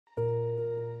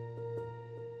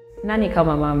Nani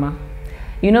kama mama?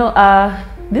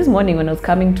 This morning when I was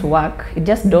coming to work, it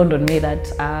just dawned on me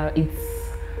that it's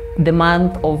the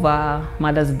month of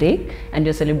Mother's Day and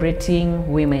you're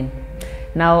celebrating women.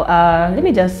 Now, let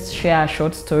me just share a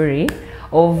short story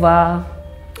of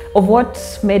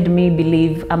what made me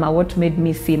believe, what made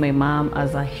me see my mom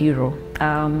as a hero.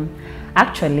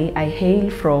 Actually, I hail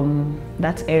from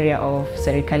that area of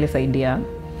Serikali Saidia,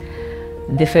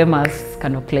 the famous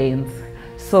Kano Plains.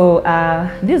 So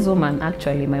this woman,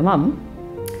 actually, my mom,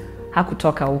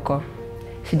 hakutoka huko.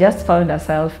 She just found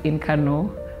herself in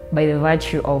Kano by the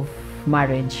virtue of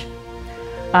marriage.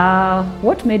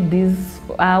 What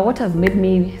has made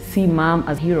me see mom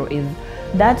as a hero is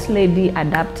that lady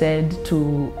adapted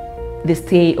to the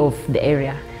stay of the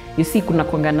area. You see, kuna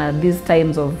kuangana these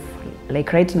times of,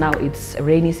 like right now, it's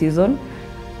rainy season.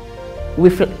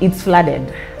 It's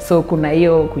flooded, so kuna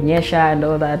hiyo kunyesha and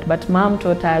all that. But mom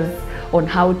taught us on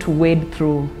how to wade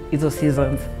through hizo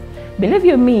seasons. Believe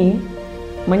you me,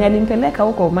 mwenye alimpeleka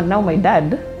huko, now my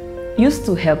dad used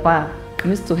to help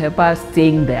her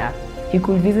staying there. He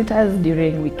could visit us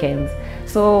during weekends.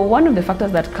 So one of the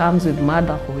factors that comes with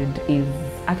motherhood is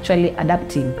actually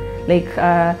adapting. Like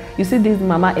you see, this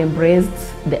mama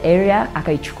embraced the area,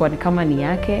 akaichukua ni kama ni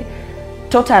yake,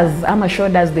 taught us,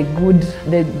 showed us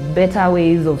the better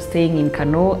ways of staying in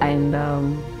Kano and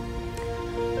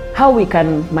how we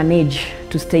can manage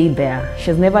to stay there.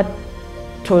 She's never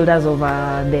told us of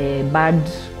the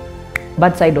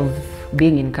bad side of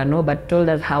being in Kano, but told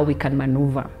us how we can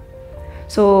maneuver.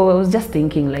 So I was just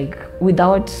thinking, like,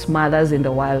 without mothers in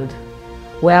the world,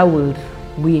 where would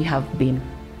we have been?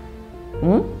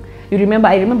 I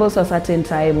remember also a certain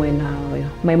time when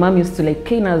my mom used to like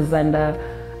cane us and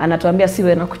anatuambia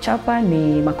siwe na kuchapa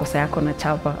ni makosa yako na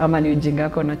chapa ama ni ujinga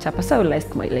yako na chapa. So I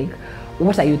realized like,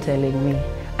 what are you telling me?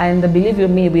 And believe you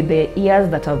me, with the years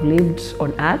that I've lived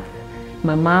on earth,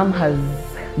 my mom has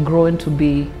grown to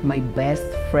be my best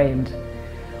friend.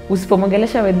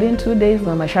 Usipomongelesha within 2 days,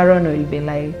 Mama Sharon will be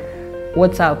like,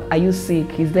 what's up? Are you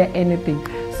sick? Is there anything?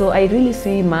 So I really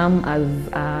see mom as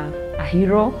a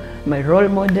hero, my role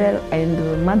model,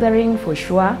 and mothering for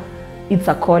sure, it's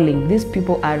a calling. These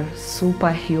people are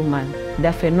superhuman.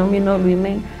 They're phenomenal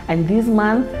women. And this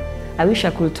month, I wish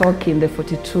I could talk in the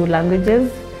 42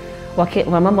 languages.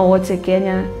 Wamama wote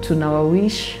Kenya,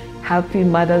 tunawawish happy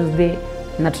Mother's Day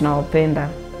na tunawapenda.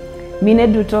 Mine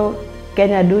duto,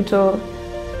 Kenya duto,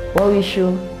 we wish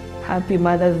you happy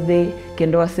Mother's Day.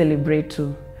 Kendoa celebrate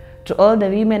too. To all the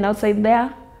women outside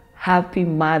there, happy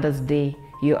Mother's Day.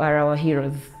 You are our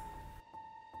heroes.